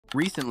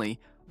Recently,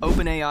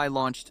 OpenAI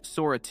launched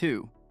Sora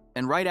 2,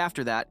 and right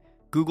after that,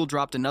 Google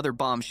dropped another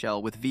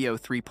bombshell with Veo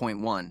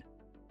 3.1.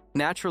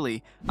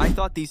 Naturally, I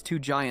thought these two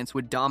giants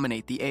would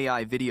dominate the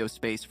AI video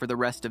space for the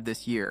rest of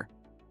this year.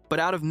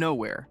 But out of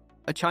nowhere,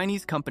 a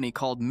Chinese company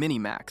called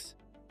MiniMax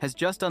has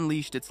just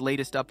unleashed its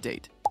latest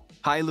update,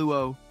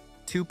 Hailuo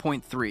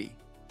 2.3,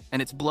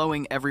 and it's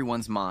blowing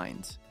everyone's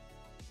minds.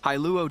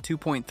 Hailuo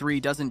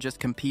 2.3 doesn't just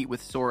compete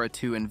with Sora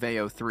 2 and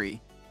Veo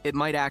 3, it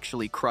might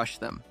actually crush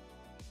them.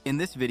 In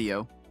this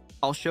video,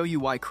 I'll show you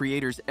why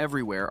creators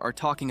everywhere are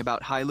talking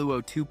about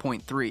Hailuo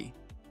 2.3,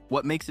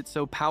 what makes it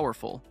so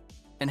powerful,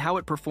 and how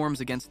it performs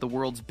against the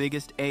world's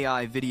biggest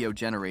AI video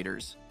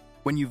generators.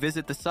 When you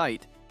visit the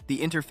site, the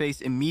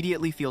interface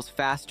immediately feels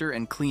faster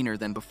and cleaner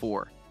than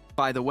before.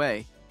 By the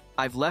way,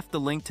 I've left the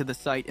link to the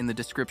site in the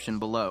description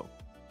below.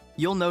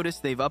 You'll notice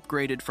they've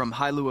upgraded from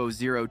Hailuo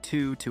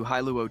 02 to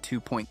Hailuo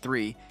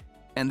 2.3,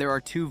 and there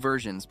are two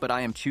versions, but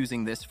I am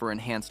choosing this for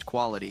enhanced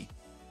quality.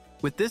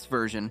 With this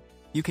version,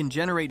 you can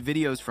generate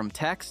videos from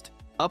text,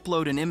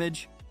 upload an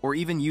image, or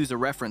even use a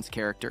reference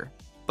character.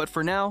 But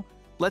for now,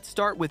 let's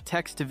start with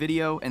text to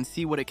video and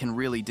see what it can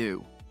really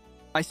do.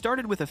 I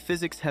started with a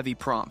physics-heavy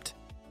prompt.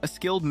 A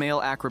skilled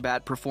male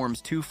acrobat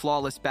performs 2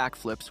 flawless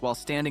backflips while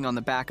standing on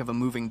the back of a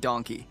moving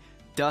donkey,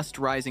 dust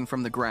rising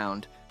from the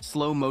ground,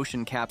 slow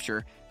motion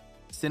capture,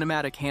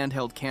 cinematic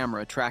handheld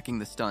camera tracking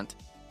the stunt.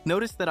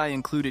 Notice that I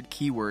included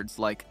keywords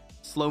like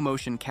slow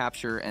motion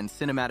capture and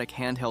cinematic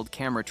handheld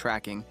camera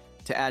tracking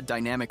to add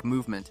dynamic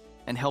movement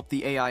and help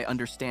the AI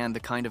understand the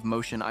kind of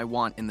motion I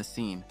want in the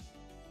scene.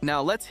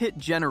 Now let's hit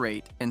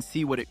generate and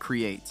see what it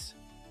creates.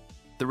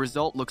 The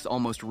result looks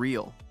almost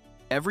real.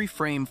 Every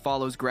frame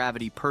follows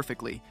gravity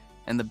perfectly,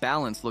 and the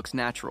balance looks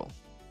natural.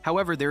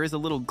 However, there is a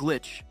little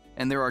glitch,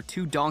 and there are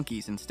 2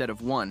 donkeys instead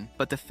of 1,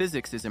 but the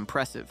physics is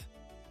impressive.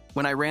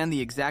 When I ran the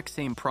exact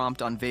same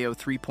prompt on Veo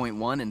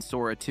 3.1 and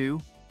Sora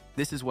 2,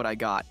 this is what I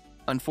got.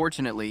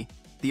 Unfortunately,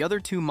 the other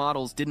 2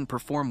 models didn't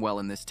perform well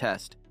in this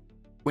test.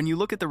 When you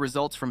look at the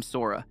results from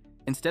Sora,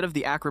 instead of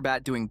the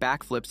acrobat doing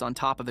backflips on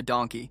top of the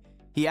donkey,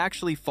 he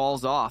actually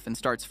falls off and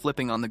starts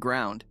flipping on the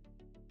ground.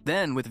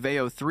 Then, with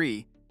Veo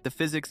 3, the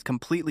physics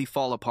completely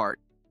fall apart.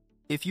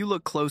 If you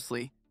look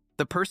closely,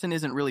 the person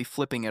isn't really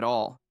flipping at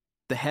all.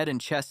 The head and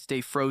chest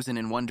stay frozen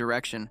in one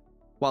direction,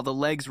 while the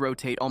legs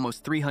rotate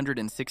almost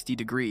 360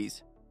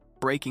 degrees,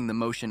 breaking the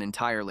motion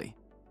entirely.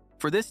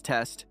 For this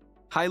test,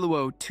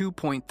 Hailuo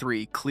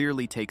 2.3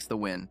 clearly takes the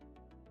win.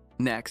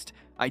 Next,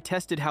 I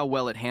tested how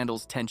well it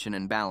handles tension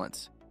and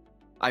balance.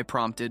 I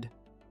prompted,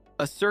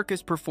 "A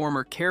circus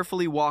performer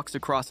carefully walks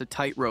across a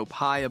tightrope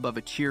high above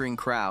a cheering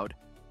crowd,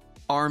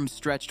 arms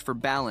stretched for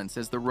balance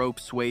as the rope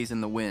sways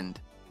in the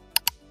wind."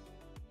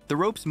 The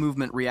rope's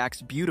movement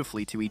reacts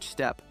beautifully to each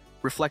step,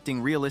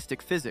 reflecting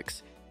realistic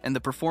physics, and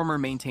the performer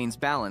maintains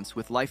balance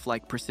with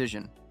lifelike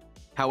precision.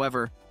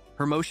 However,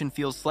 her motion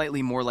feels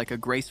slightly more like a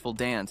graceful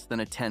dance than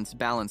a tense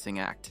balancing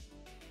act.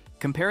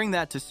 Comparing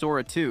that to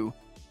Sora 2,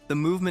 the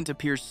movement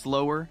appears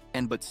slower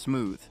but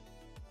smooth.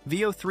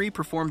 Veo 3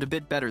 performed a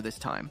bit better this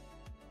time,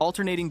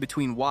 alternating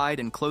between wide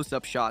and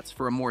close-up shots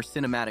for a more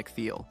cinematic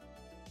feel.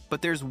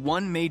 But there's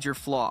one major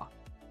flaw.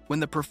 When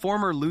the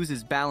performer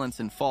loses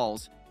balance and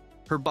falls,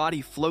 her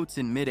body floats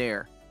in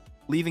mid-air,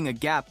 leaving a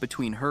gap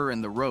between her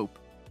and the rope,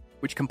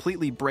 which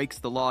completely breaks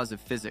the laws of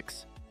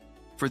physics.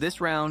 For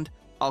this round,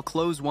 I'll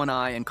close one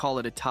eye and call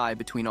it a tie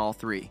between all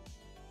 3.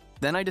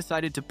 Then I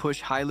decided to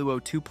push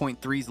Hailuo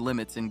 2.3's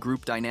limits in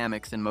group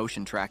dynamics and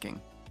motion tracking.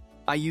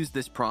 I used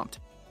this prompt: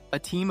 a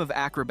team of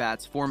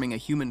acrobats forming a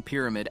human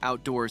pyramid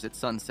outdoors at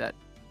sunset,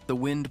 the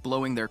wind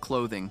blowing their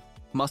clothing,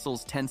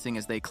 muscles tensing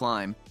as they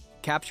climb,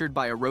 captured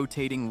by a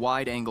rotating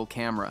wide-angle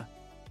camera.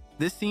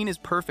 This scene is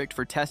perfect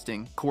for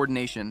testing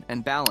coordination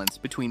and balance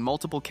between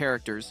multiple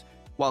characters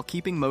while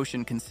keeping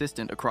motion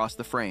consistent across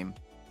the frame.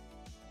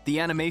 The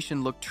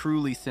animation looked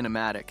truly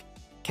cinematic,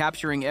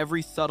 capturing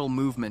every subtle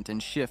movement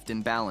and shift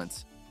in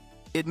balance.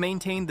 It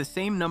maintained the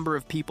same number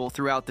of people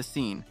throughout the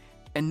scene,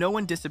 and no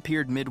one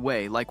disappeared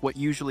midway like what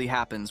usually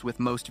happens with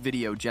most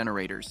video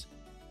generators.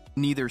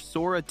 Neither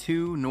Sora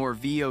 2 nor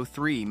Veo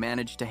 3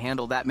 managed to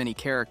handle that many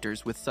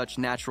characters with such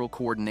natural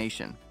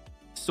coordination.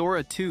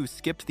 Sora 2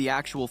 skipped the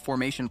actual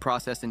formation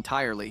process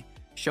entirely,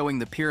 showing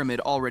the pyramid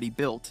already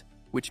built,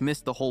 which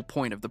missed the whole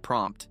point of the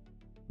prompt.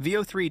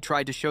 Veo 3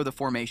 tried to show the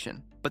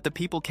formation, but the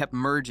people kept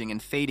merging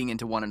and fading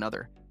into one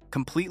another,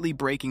 completely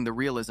breaking the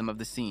realism of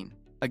the scene.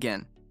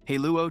 Again,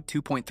 Hailuo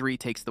 2.3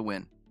 takes the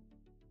win.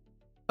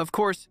 Of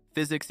course,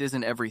 physics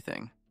isn't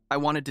everything. I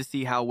wanted to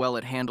see how well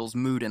it handles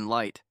mood and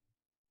light.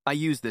 I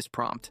used this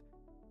prompt: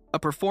 a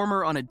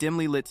performer on a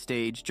dimly lit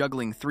stage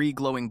juggling 3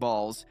 glowing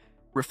balls,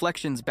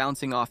 reflections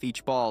bouncing off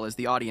each ball as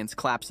the audience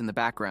claps in the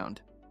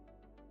background.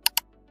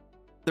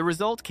 The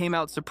result came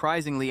out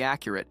surprisingly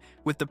accurate,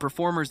 with the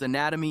performer's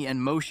anatomy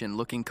and motion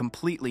looking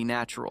completely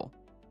natural.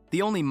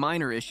 The only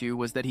minor issue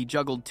was that he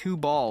juggled 2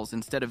 balls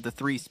instead of the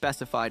 3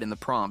 specified in the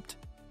prompt.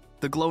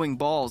 The glowing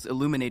balls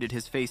illuminated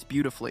his face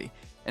beautifully,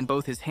 and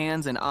both his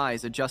hands and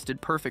eyes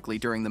adjusted perfectly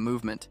during the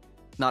movement.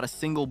 Not a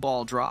single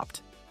ball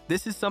dropped.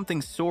 This is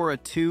something Sora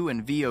 2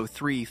 and VO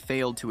 3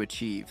 failed to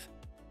achieve.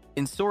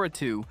 In Sora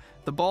 2,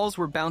 the balls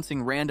were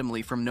bouncing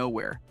randomly from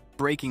nowhere,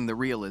 breaking the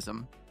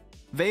realism.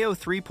 VO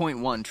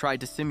 3.1 tried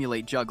to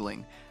simulate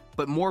juggling,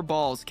 but more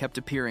balls kept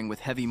appearing with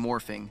heavy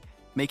morphing,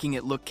 making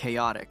it look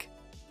chaotic.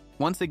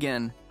 Once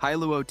again,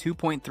 Hailuo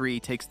 2.3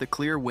 takes the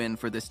clear win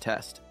for this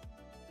test.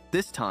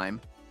 This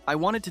time, I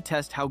wanted to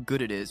test how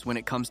good it is when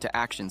it comes to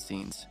action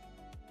scenes.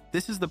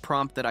 This is the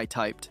prompt that I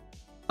typed.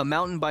 A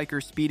mountain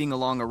biker speeding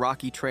along a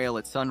rocky trail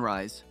at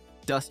sunrise,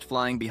 dust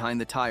flying behind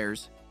the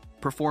tires,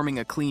 performing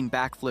a clean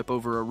backflip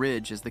over a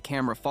ridge as the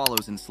camera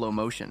follows in slow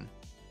motion.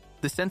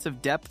 The sense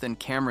of depth and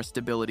camera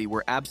stability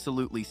were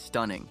absolutely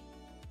stunning.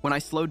 When I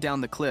slowed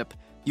down the clip,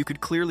 you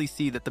could clearly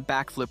see that the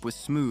backflip was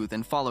smooth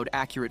and followed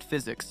accurate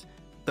physics,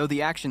 though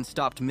the action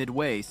stopped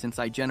midway since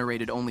I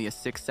generated only a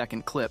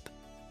 6-second clip.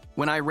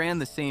 When I ran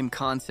the same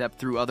concept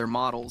through other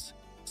models,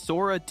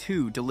 Sora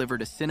 2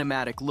 delivered a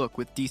cinematic look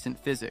with decent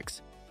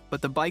physics,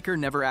 but the biker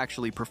never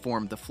actually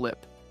performed the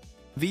flip.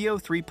 VO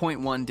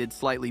 3.1 did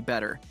slightly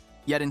better,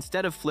 yet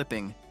instead of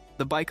flipping,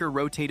 the biker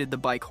rotated the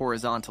bike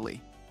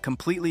horizontally,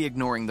 completely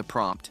ignoring the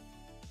prompt.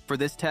 For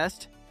this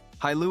test,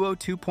 Hailuo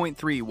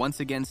 2.3 once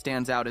again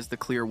stands out as the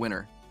clear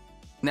winner.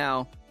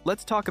 Now,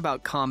 let's talk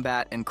about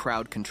combat and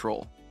crowd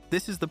control.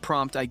 This is the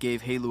prompt I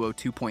gave Hailuo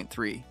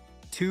 2.3.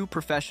 Two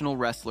professional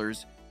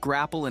wrestlers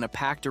grapple in a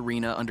packed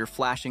arena under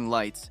flashing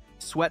lights,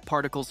 sweat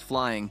particles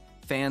flying,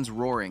 fans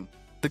roaring.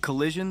 The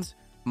collisions,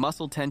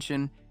 muscle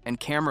tension, and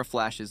camera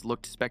flashes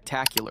looked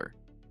spectacular.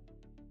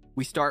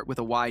 We start with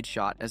a wide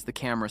shot as the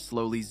camera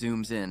slowly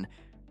zooms in,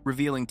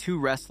 revealing two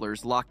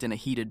wrestlers locked in a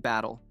heated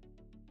battle.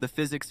 The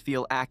physics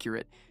feel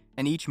accurate,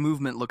 and each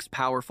movement looks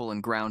powerful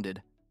and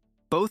grounded.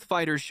 Both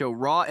fighters show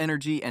raw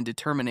energy and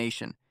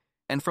determination,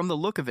 and from the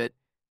look of it,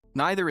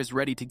 neither is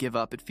ready to give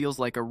up. It feels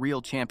like a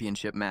real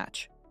championship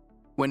match.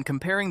 When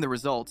comparing the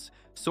results,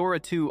 Sora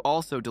 2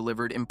 also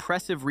delivered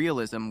impressive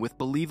realism with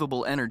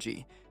believable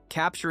energy,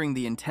 capturing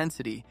the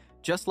intensity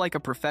just like a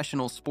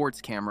professional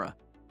sports camera.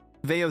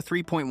 VO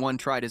 3.1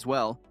 tried as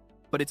well,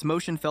 but its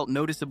motion felt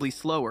noticeably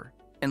slower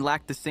and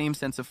lacked the same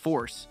sense of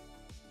force.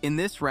 In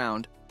this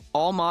round,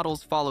 all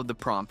models followed the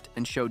prompt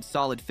and showed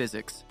solid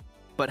physics,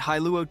 but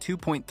Hailuo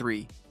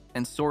 2.3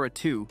 and Sora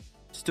 2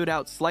 stood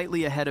out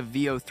slightly ahead of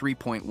VO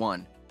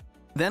 3.1.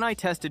 Then I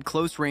tested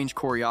close-range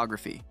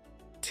choreography.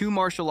 Two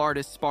martial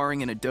artists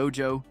sparring in a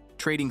dojo,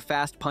 trading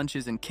fast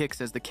punches and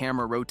kicks as the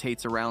camera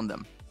rotates around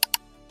them.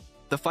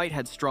 The fight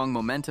had strong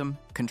momentum,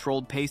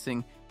 controlled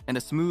pacing, and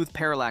a smooth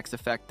parallax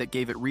effect that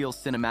gave it real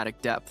cinematic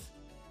depth.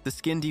 The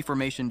skin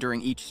deformation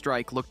during each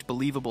strike looked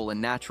believable and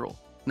natural,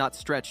 not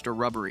stretched or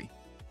rubbery.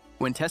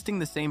 When testing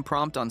the same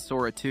prompt on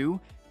Sora 2,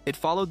 it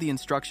followed the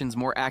instructions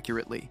more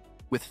accurately,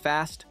 with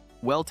fast,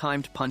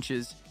 well-timed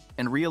punches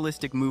and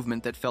realistic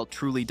movement that felt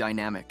truly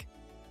dynamic.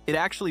 It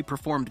actually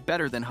performed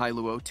better than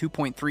Hailuo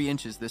 2.3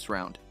 inches this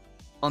round.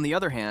 On the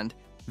other hand,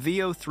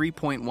 VO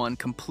 3.1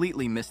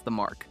 completely missed the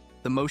mark.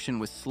 The motion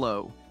was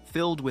slow,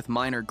 filled with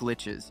minor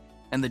glitches,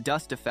 and the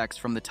dust effects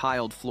from the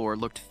tiled floor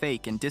looked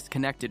fake and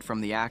disconnected from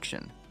the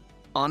action.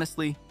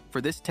 Honestly, for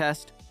this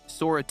test,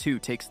 Sora 2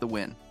 takes the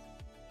win.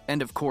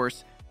 And of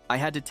course, I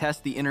had to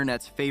test the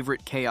internet's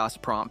favorite chaos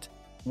prompt,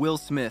 Will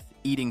Smith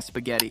eating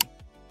spaghetti.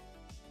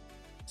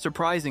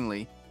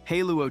 Surprisingly,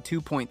 Hailuo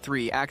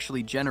 2.3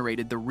 actually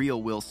generated the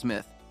real Will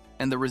Smith,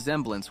 and the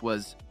resemblance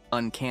was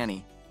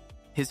uncanny.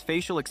 His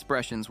facial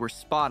expressions were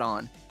spot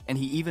on, and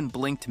he even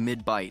blinked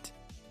mid-bite.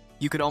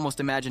 You could almost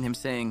imagine him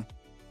saying,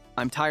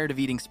 "I'm tired of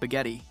eating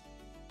spaghetti."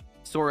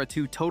 Sora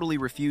 2 totally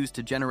refused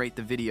to generate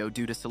the video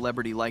due to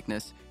celebrity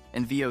likeness,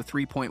 and VO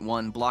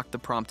 3.1 blocked the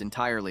prompt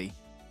entirely,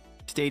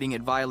 stating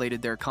it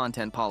violated their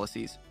content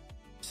policies.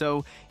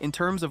 So, in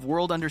terms of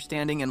world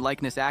understanding and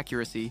likeness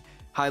accuracy,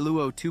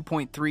 Hailuo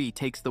 2.3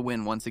 takes the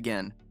win once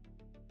again.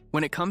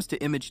 When it comes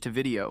to image to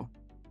video,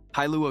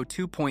 Hailuo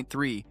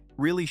 2.3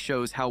 really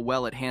shows how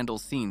well it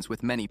handles scenes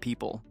with many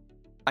people.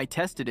 I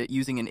tested it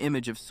using an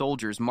image of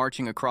soldiers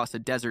marching across a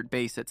desert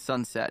base at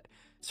sunset,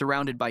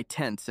 surrounded by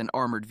tents and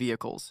armored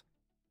vehicles.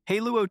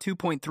 Hailuo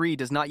 2.3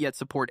 does not yet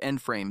support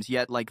end frames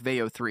yet like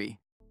VO 3.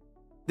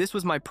 This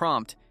was my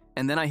prompt,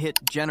 and then I hit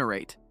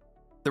generate.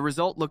 The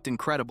result looked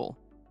incredible.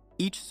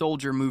 Each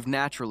soldier moved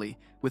naturally,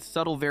 with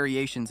subtle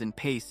variations in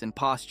pace and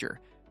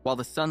posture, while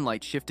the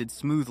sunlight shifted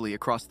smoothly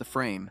across the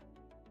frame.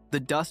 The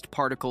dust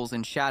particles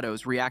and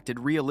shadows reacted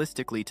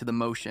realistically to the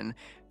motion,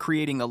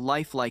 creating a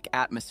lifelike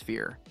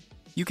atmosphere.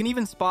 You can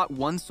even spot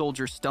one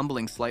soldier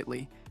stumbling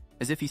slightly,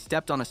 as if he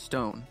stepped on a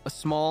stone, a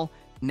small,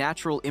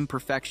 natural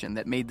imperfection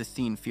that made the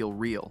scene feel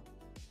real.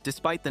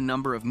 Despite the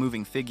number of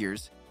moving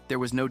figures, there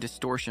was no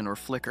distortion or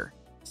flicker,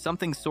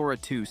 something Sora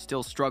 2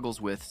 still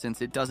struggles with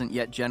since it doesn't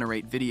yet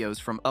generate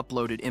videos from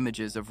uploaded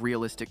images of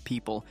realistic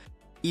people,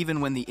 even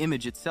when the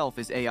image itself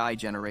is AI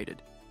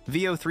generated.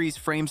 VO 3's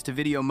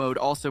frames-to-video mode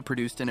also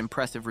produced an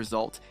impressive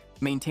result,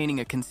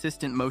 maintaining a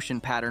consistent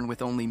motion pattern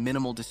with only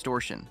minimal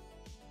distortion.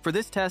 For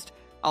this test,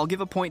 I'll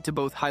give a point to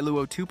both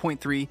Hailuo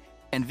 2.3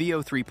 and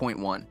VO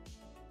 3.1.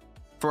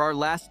 For our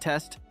last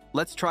test,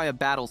 let's try a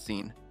battle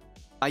scene.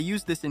 I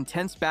used this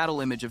intense battle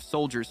image of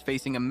soldiers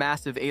facing a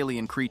massive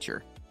alien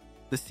creature.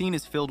 The scene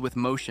is filled with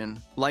motion,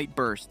 light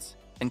bursts,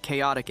 and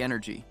chaotic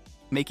energy,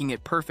 making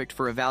it perfect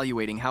for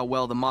evaluating how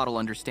well the model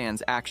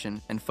understands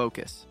action and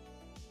focus.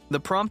 The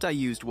prompt I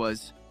used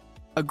was,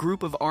 "A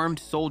group of armed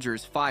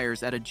soldiers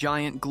fires at a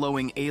giant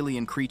glowing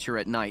alien creature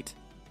at night.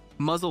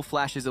 Muzzle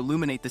flashes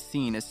illuminate the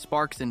scene as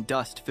sparks and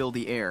dust fill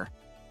the air."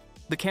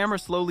 The camera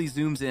slowly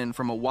zooms in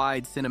from a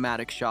wide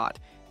cinematic shot,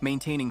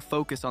 maintaining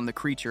focus on the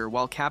creature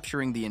while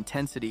capturing the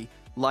intensity,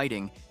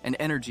 lighting, and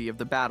energy of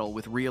the battle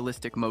with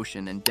realistic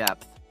motion and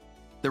depth.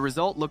 The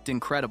result looked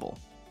incredible.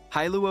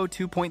 Hailuo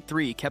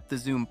 2.3 kept the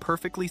zoom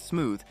perfectly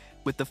smooth,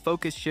 with the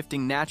focus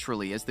shifting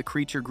naturally as the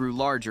creature grew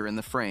larger in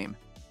the frame.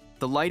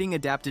 The lighting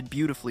adapted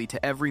beautifully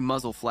to every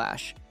muzzle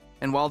flash,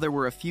 and while there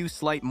were a few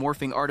slight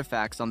morphing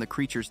artifacts on the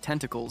creature's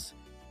tentacles,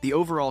 the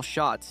overall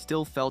shot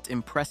still felt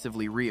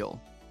impressively real.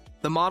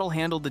 The model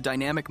handled the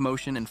dynamic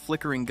motion and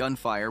flickering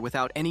gunfire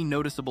without any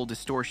noticeable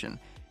distortion,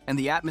 and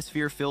the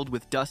atmosphere filled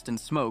with dust and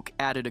smoke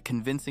added a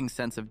convincing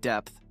sense of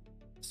depth.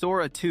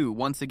 Sora 2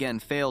 once again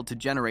failed to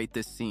generate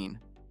this scene,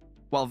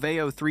 while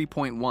Veo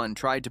 3.1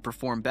 tried to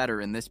perform better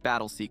in this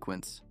battle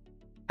sequence.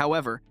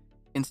 However,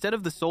 instead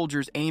of the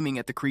soldiers aiming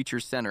at the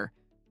creature's center,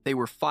 they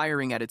were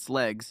firing at its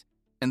legs,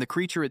 and the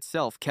creature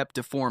itself kept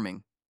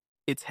deforming.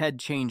 Its head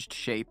changed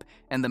shape,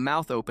 and the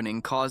mouth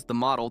opening caused the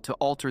model to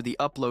alter the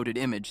uploaded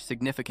image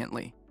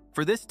significantly.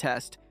 For this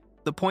test,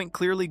 the point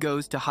clearly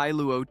goes to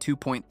Hailuo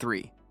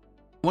 2.3.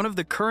 One of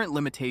the current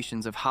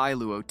limitations of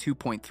Hailuo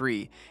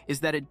 2.3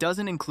 is that it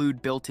doesn't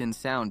include built-in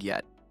sound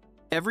yet.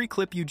 Every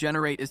clip you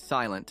generate is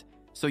silent,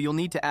 so you'll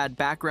need to add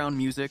background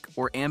music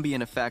or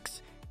ambient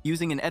effects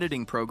using an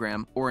editing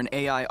program or an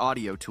AI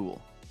audio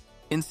tool.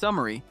 In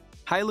summary,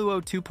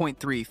 Hailuo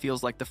 2.3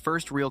 feels like the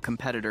first real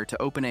competitor to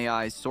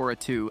OpenAI's Sora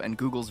 2 and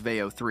Google's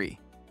Veo 3.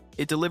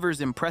 It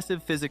delivers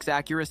impressive physics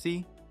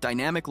accuracy,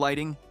 dynamic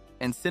lighting,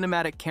 and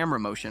cinematic camera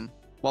motion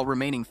while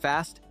remaining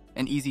fast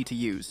and easy to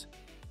use.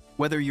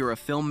 Whether you're a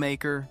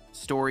filmmaker,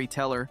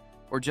 storyteller,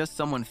 or just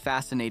someone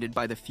fascinated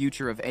by the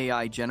future of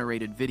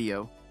AI-generated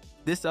video,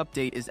 this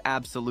update is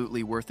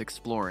absolutely worth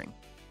exploring.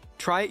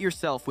 Try it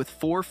yourself with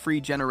 4 free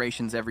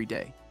generations every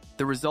day.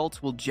 The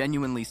results will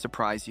genuinely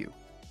surprise you.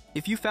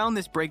 If you found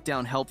this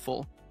breakdown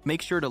helpful,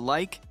 make sure to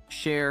like,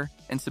 share,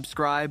 and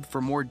subscribe for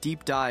more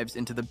deep dives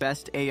into the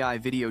best AI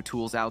video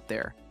tools out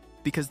there,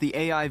 because the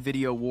AI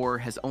video war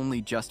has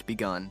only just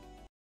begun.